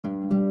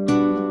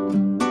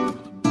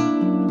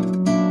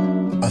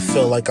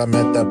feel like I'm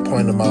at that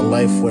point in my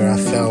life where I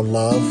found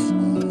love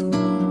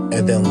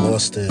and then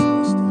lost it.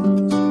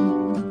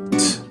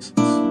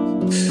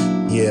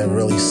 Yeah, it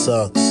really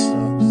sucks.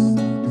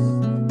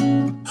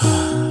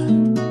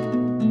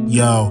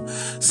 Yo,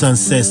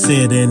 sunset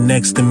sitting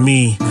next to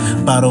me,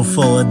 bottle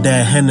full of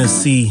that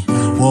Hennessy.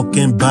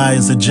 Walking by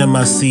is a gem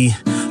I see,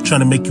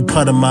 trying to make you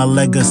part of my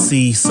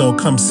legacy. So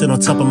come sit on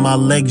top of my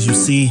legs, you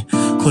see.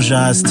 Close your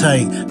eyes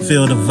tight,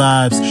 feel the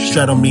vibes,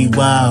 straddle me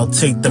wild.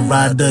 Take the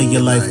ride of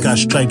your life, got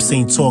stripes,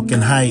 ain't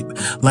talking hype.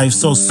 Life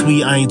so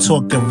sweet, I ain't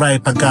talking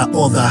ripe. I got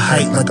all the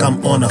hype like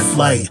I'm on a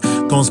flight.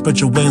 Gon' spread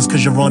your wings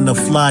cause you're on the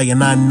fly.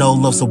 And I know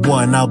love's a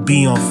war and I'll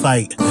be on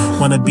fight.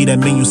 Wanna be that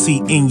man you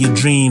see in your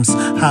dreams.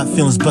 Hot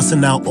feelings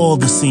busting out all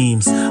the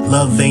seams.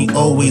 Love ain't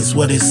always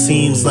what it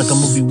seems. Like a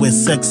movie with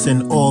sex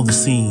in all the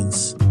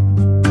scenes.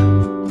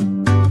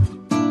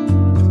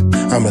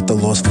 I'm at the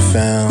lost and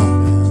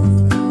found,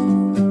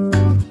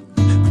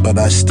 but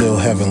I still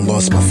haven't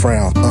lost my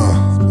frown.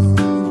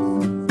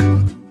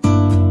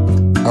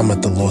 I'm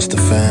at the lost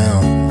and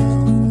found.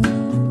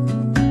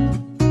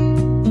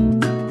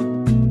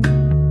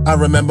 I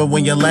remember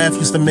when your laugh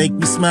used to make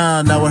me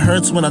smile. Now it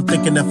hurts when I'm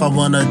thinking if I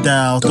wanna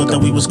dial. Thought that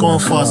we was going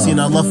far, seen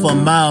our love for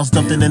miles.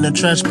 Dumped it in the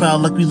trash pile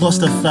like we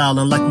lost a foul.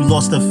 And like we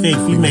lost a faith,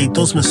 we made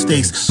those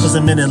mistakes. Was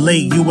a minute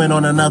late, you went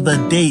on another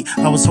date.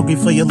 I was hungry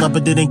for your love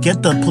but didn't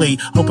get the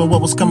plate. Hoping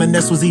what was coming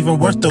next was even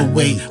worth the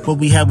wait. What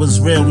we had was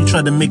real, we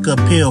tried to make a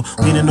pill.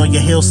 Leaning on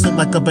your heel, slip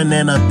like a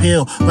banana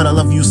peel. But I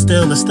love you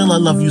still, and still I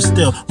love you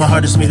still. My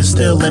heart is made of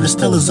steel, and it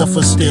still is up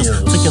for steals.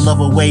 Took your love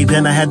away,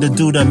 then I had to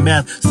do the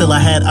math. Still I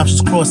had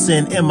options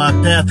crossing in my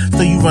path.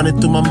 Still you running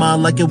through my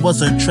mind like it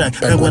was a track.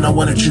 And when I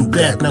wanted you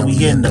back, now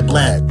we in the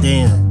black.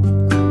 Damn.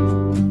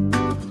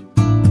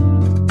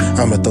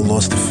 I'm at the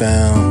lost and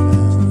found,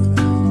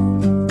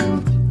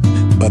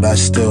 but I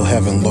still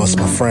haven't lost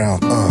my frown.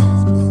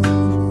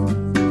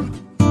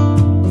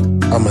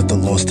 I'm at the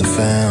lost and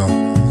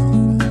found.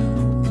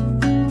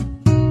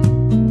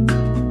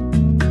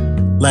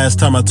 Last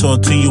time I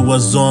talked to you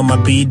was on my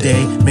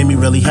B-day. Made me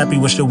really happy,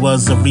 wish there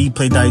was a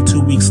replay. Died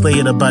 2 weeks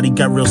later, the body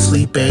got real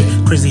sleepy.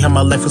 Crazy how my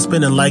life was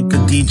spinning like a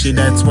DJ.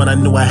 That's when I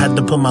knew I had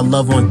to put my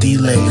love on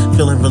delay.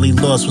 Feeling really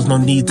lost, was no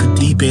need to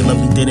debate.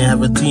 Lovely didn't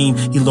have a team,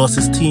 he lost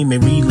his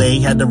teammate. Relay,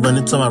 had to run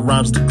into my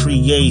rhymes to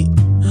create.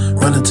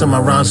 Run into my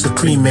rhymes to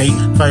cremate.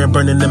 Fire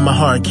burning in my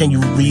heart, can you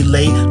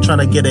relay?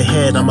 Tryna get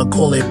ahead, I'ma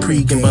call it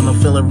pre-game. But I'm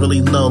feeling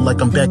really low, like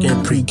I'm back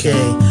in pre-K.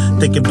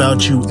 Thinking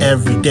about you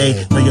every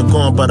day. Know you're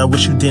gone, but I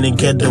wish you didn't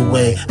get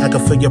away. I can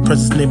feel your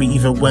presence near me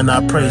even when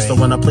I pray. So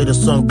when I play the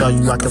song about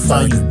you, I can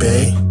find you,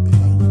 babe.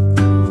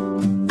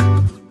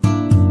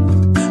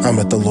 I'm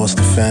at the lost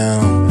and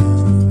found,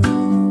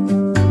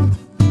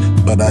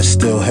 but I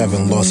still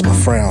haven't lost my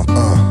frown.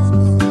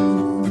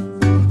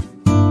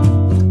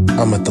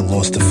 I'm at the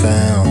lost and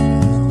found.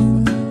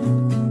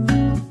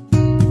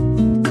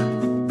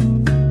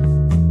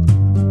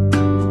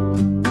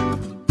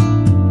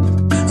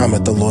 I'm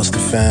at the lost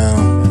and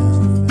found,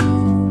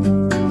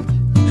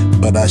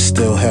 but I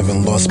still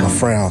haven't lost my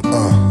frown.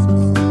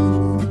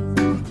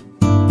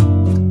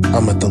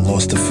 I'm at the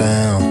lost and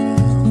found.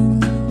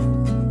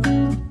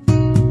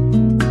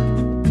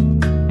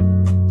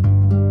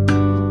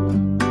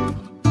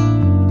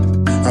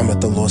 I'm at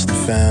the lost and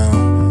found,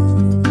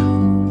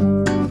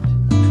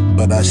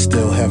 but I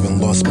still haven't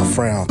lost my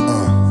frown.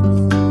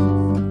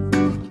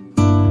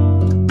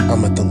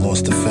 I'm at the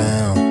lost and found.